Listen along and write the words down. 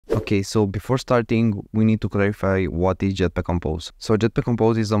Okay, so before starting, we need to clarify what is Jetpack Compose. So Jetpack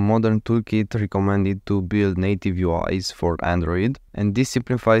Compose is a modern toolkit recommended to build native UIs for Android, and this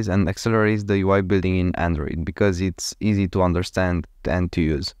simplifies and accelerates the UI building in Android because it's easy to understand and to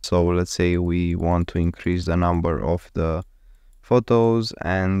use. So let's say we want to increase the number of the photos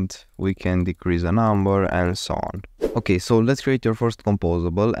and we can decrease the number and so on. Okay, so let's create your first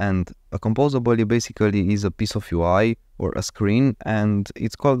composable, and a composable basically is a piece of UI or a screen, and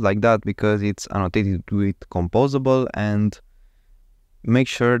it's called like that because it's annotated with composable. And make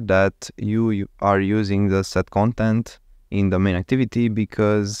sure that you are using the set content in the main activity,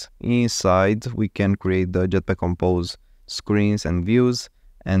 because inside we can create the Jetpack Compose screens and views,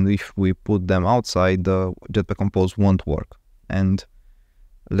 and if we put them outside, the Jetpack Compose won't work. And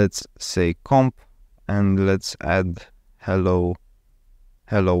let's say comp, and let's add hello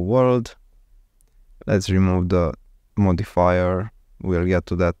world. Let's remove the modifier, we'll get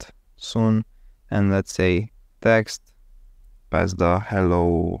to that soon. And let's say text, pass the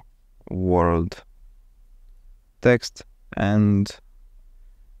hello world text, and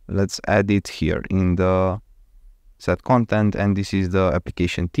let's add it here in the set content, and this is the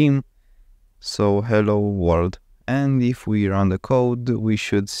application theme, so hello world. And if we run the code, we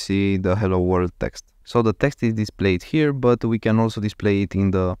should see the hello world text. So the text is displayed here, but we can also display it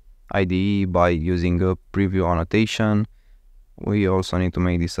in the IDE by using a preview annotation. We also need to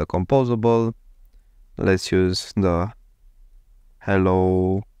make this a composable. Let's use the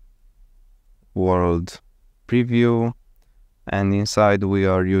hello world preview, and inside we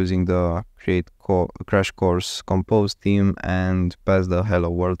are using the create crash course compose theme and pass the hello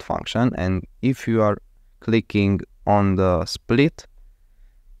world function. And if you are clicking on the split,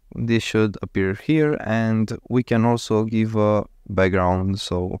 this should appear here, and we can also give a background,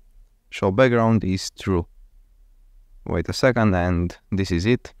 so show background is true. Wait a second, and this is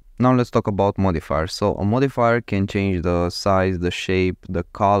it. Now let's talk about modifiers. So a modifier can change the size, the shape, the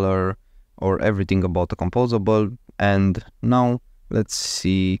color, or everything about the composable. And now let's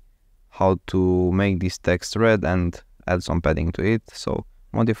see how to make this text red and add some padding to it. So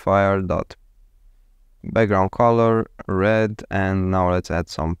modifier dot background color red, and now let's add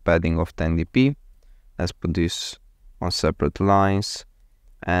some padding of 10 dp. Let's put this on separate lines,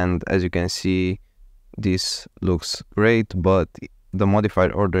 and as you can see, this looks great, but the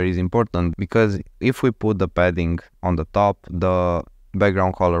modifier order is important, because if we put the padding on the top, the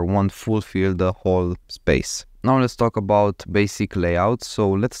background color won't fulfill the whole space. Now let's talk about basic layouts.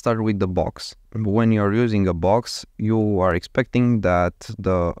 So let's start with the box. When you're using a box, you are expecting that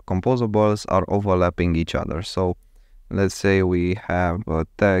the composables are overlapping each other. So let's say we have a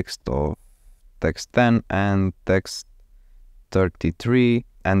text of text 10 and text 33,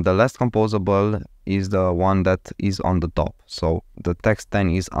 and the last composable is the one that is on the top. So the text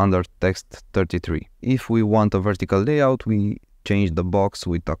 10 is under text 33. If we want a vertical layout, we change the box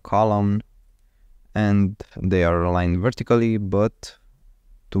with a column, and they are aligned vertically, but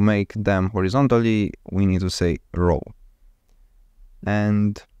to make them horizontally, we need to say row.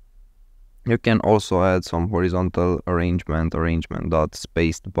 And you can also add some horizontal arrangement dot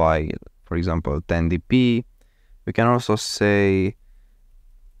spaced by, for example, 10 dp. We can also say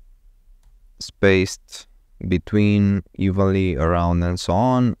spaced between, evenly around, and so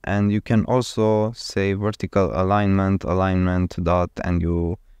on. And you can also say vertical alignment dot, and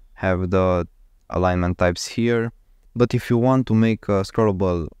you have the alignment types here. But if you want to make a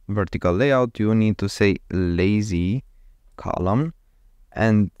scrollable vertical layout, you need to say lazy column,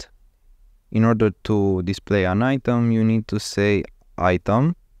 and in order to display an item, you need to say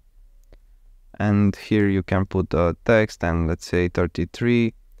item, and here you can put a text and let's say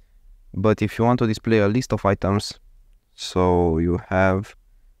 33. But if you want to display a list of items, so you have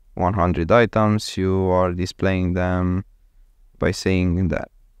 100 items, you are displaying them by saying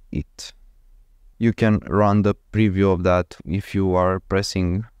that it. You can run the preview of that if you are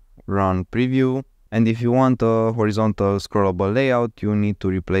pressing run preview. And if you want a horizontal scrollable layout, you need to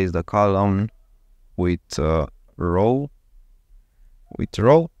replace the column with row.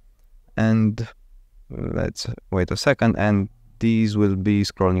 And let's wait a second, and these will be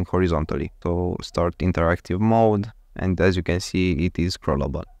scrolling horizontally. So start interactive mode, and as you can see, it is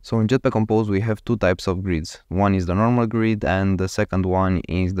scrollable. So in Jetpack Compose, we have two types of grids. One is the normal grid, and the second one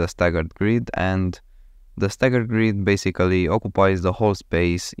is the staggered grid. And the staggered grid basically occupies the whole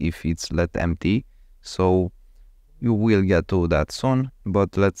space if it's left empty. So you will get to that soon,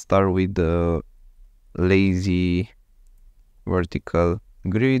 but let's start with the lazy vertical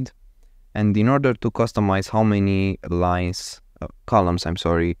grid. And in order to customize how many columns,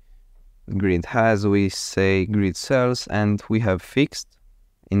 grid has, we say grid cells, and we have fixed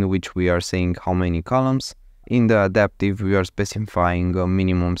in which we are saying how many columns. In the adaptive, we are specifying a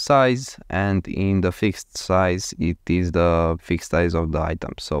minimum size, and in the fixed size, it is the fixed size of the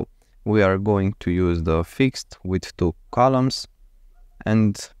item. So we are going to use the fixed with 2 columns,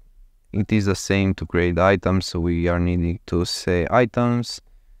 and it is the same to create the items. So we are needing to say items,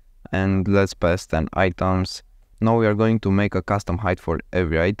 and let's pass 10 items. Now we are going to make a custom height for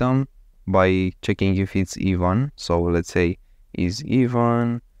every item by checking if it's even. So let's say is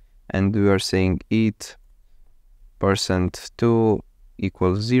even, and we are saying it %2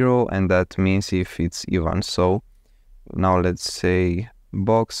 equals 0, and that means if it's even. So now let's say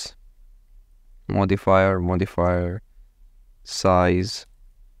box modifier size,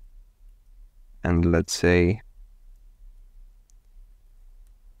 and let's say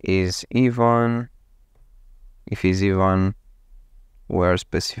is even. If is even, we're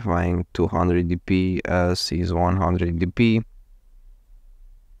specifying 200 dp as is 100 dp,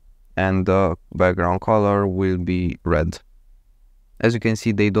 and the background color will be red. As you can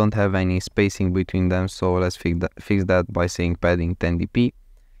see, they don't have any spacing between them, so let's fix that by saying padding 10 dp.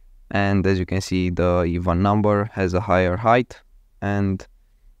 And as you can see, the even number has a higher height, and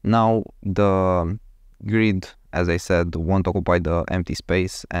now the grid, as I said, won't occupy the empty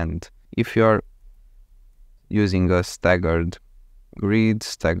space. And if you are using a staggered grid,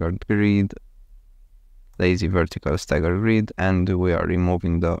 lazy vertical staggered grid, and we are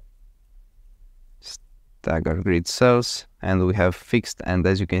removing the staggered grid cells, and we have fixed, and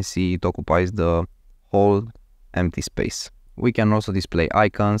as you can see, it occupies the whole empty space. We can also display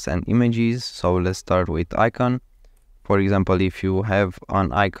icons and images, so let's start with icon. For example, if you have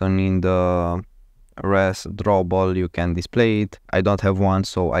an icon in the res drawable, you can display it. I don't have one,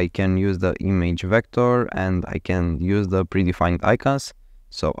 so I can use the image vector, and I can use the predefined icons.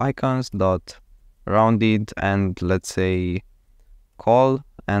 So icons dot rounded, and let's say call,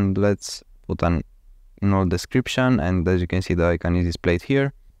 and let's put an null description, and as you can see, the icon is displayed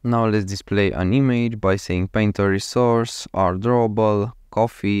here. Now let's display an image by saying painter resource r drawable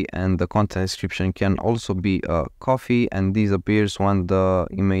coffee, and the content description can also be a coffee, and this appears when the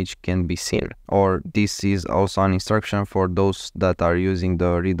image can be seen. Or this is also an instruction for those that are using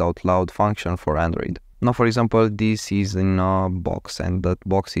the read out loud function for Android. Now, for example, this is in a box, and that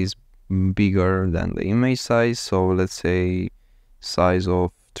box is bigger than the image size, so let's say size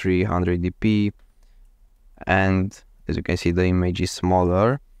of 300 dp, and as you can see, the image is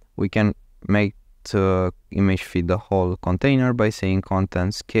smaller. We can make the image fit the whole container by saying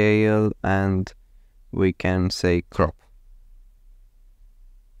content scale, and we can say crop,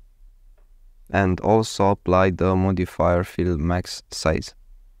 and also apply the modifier fill max size.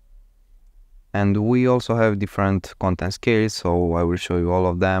 And we also have different content scales, so I will show you all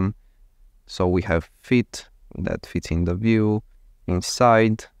of them. So we have fit, that fits in the view,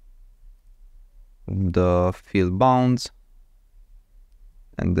 inside, the fill bounds,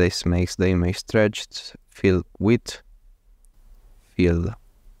 and this makes the image stretched, fill width, fill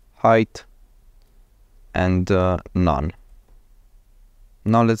height, and none.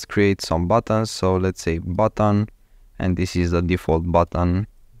 Now let's create some buttons. So let's say button, and this is the default button.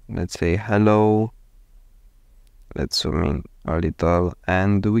 Let's say hello. Let's zoom in a little,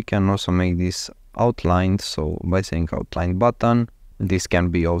 and we can also make this outlined. So by saying outline button, this can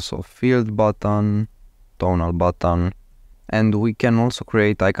be also filled button, tonal button. And we can also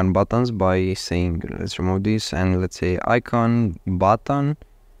create icon buttons by saying, let's remove this, and let's say icon button,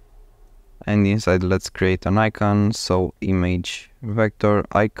 and inside let's create an icon. So image vector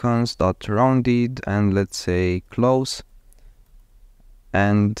icons dot rounded, and let's say close,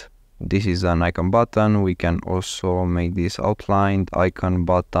 and this is an icon button. We can also make this outlined icon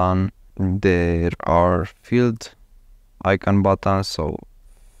button. There are filled icon buttons, so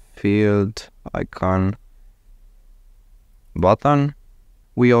filled icon button.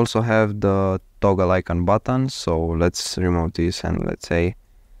 We also have the toggle icon button, so let's remove this, and let's say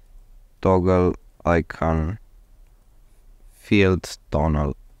toggle icon filled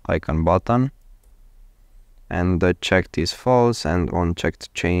tonal icon button, and the checked is false, and on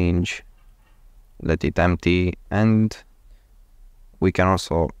checked change let it empty, and we can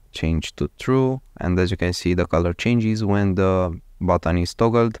also change to true, and as you can see, the color changes when the button is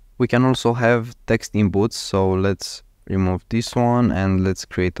toggled. We can also have text inputs, so let's remove this one, and let's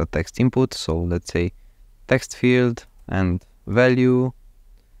create a text input. So let's say text field and value,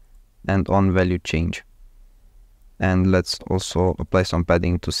 and on value change, and let's also apply some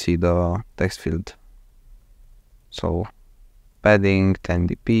padding to see the text field. So padding 10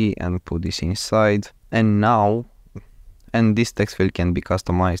 dp, and put this inside. And now, and this text field can be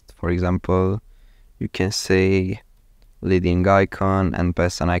customized. For example, you can say leading icon and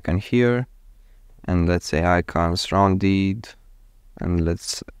pass an icon here, and let's say icons rounded, and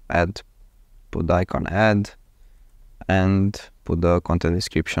let's put the icon add and put the content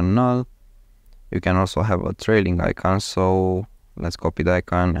description null. You can also have a trailing icon, so let's copy the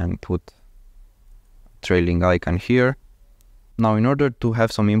icon and put trailing icon here. Now in order to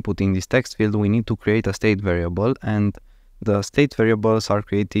have some input in this text field, we need to create a state variable, and the state variables are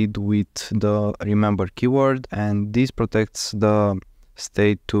created with the remember keyword, and this protects the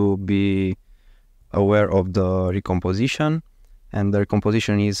state to be aware of the recomposition, and the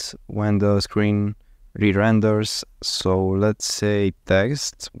recomposition is when the screen re-renders. So let's say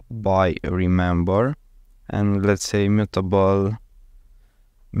text by remember, and let's say mutable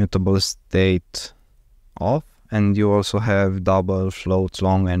state off, and you also have double, float,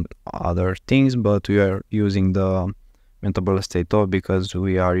 long, and other things, but we are using the mutable state off because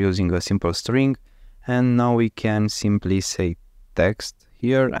we are using a simple string. And now we can simply say text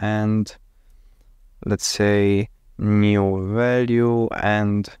here, and let's say new value,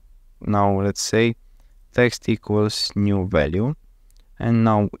 and now let's say text equals new value. And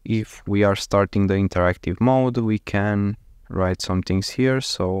now if we are starting the interactive mode, we can write some things here.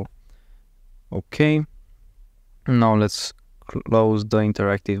 So okay, now let's close the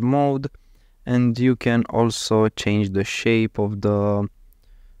interactive mode, and you can also change the shape of the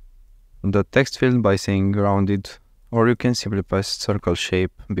text field by saying rounded, or you can simply press circle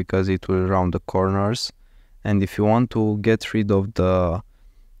shape because it will round the corners. And if you want to get rid of the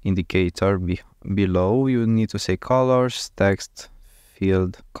indicator below, you need to say colors, text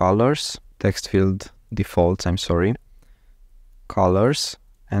field colors, text field defaults, colors,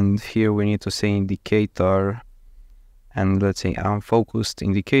 and here we need to say indicator, and let's say unfocused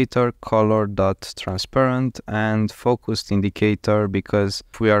indicator color dot transparent, and focused indicator because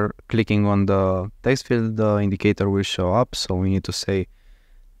if we are clicking on the text field, the indicator will show up, so we need to say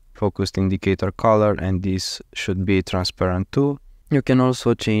focused indicator color, and this should be transparent too. You can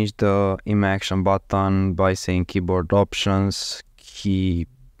also change the IMA action button by saying keyboard options,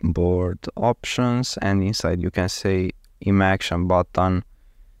 and inside you can say IMA action button,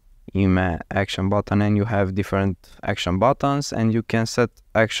 and you have different action buttons, and you can set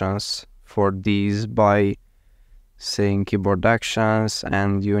actions for these by saying keyboard actions,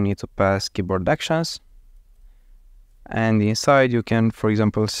 and you need to pass keyboard actions. And inside you can, for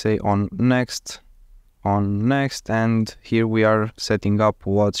example, say on next, and here we are setting up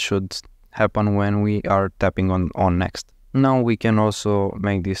what should happen when we are tapping on next. Now we can also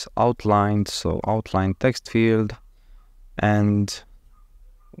make this outlined, so outline text field, and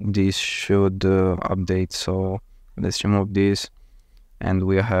this should update. So let's remove this, and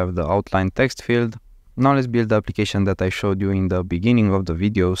we have the outline text field. Now let's build the application that I showed you in the beginning of the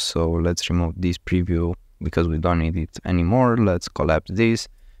video. So let's remove this preview because we don't need it anymore. Let's collapse this,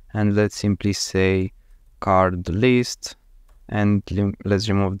 and let's simply say card list, and let's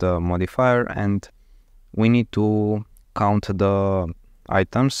remove the modifier, and we need to count the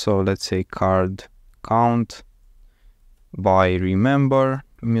items. So let's say card count by remember,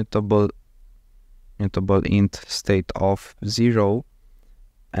 mutable int state of 0.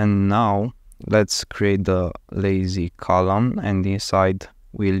 And now let's create the lazy column, and inside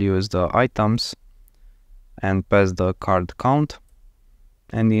we'll use the items and pass the card count,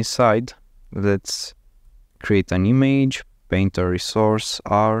 and inside let's create an image, painter resource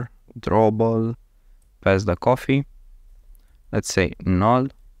R, drawable, pass the coffee, let's say null,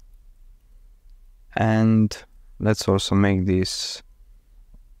 and let's also make this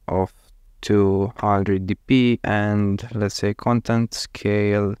of 200 dp, and let's say content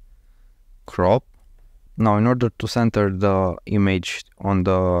scale crop. Now in order to center the image on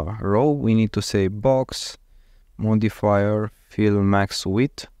the row, we need to say box modifier fill max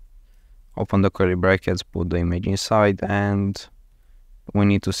width, open the curly brackets, put the image inside, and we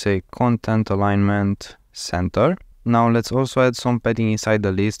need to say content alignment center. Now let's also add some padding inside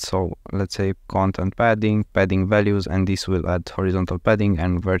the list. So let's say content padding values, and this will add horizontal padding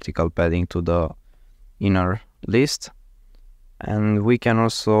and vertical padding to the inner list. And we can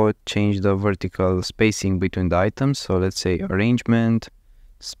also change the vertical spacing between the items. So let's say arrangement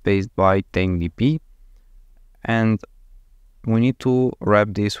spaced by 10 dp, and we need to wrap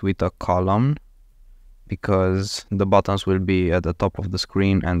this with a column because the buttons will be at the top of the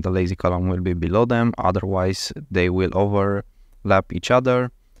screen and the lazy column will be below them, otherwise they will overlap each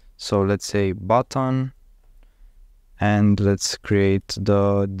other. So let's say button, and let's create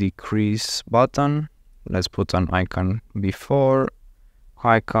the decrease button. Let's put an icon before,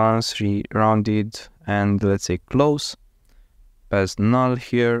 icons rounded, and let's say close, pass null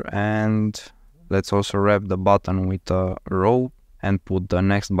here, and let's also wrap the button with a row and put the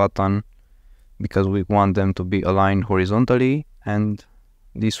next button, because we want them to be aligned horizontally, and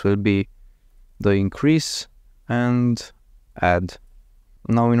this will be the increase and add.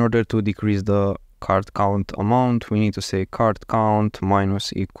 Now in order to decrease the card count amount, we need to say card count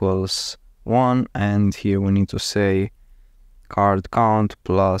minus equals 1, and here we need to say card count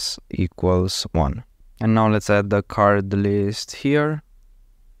plus equals 1. And now let's add the card list here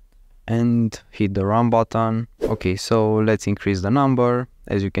and hit the run button. Okay, so let's increase the number.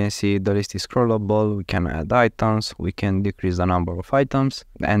 As you can see, the list is scrollable. We can add items, we can decrease the number of items,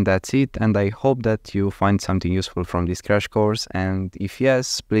 and that's it. And I hope that you find something useful from this crash course, and if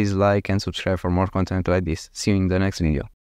yes, please like and subscribe for more content like this. See you in the next video.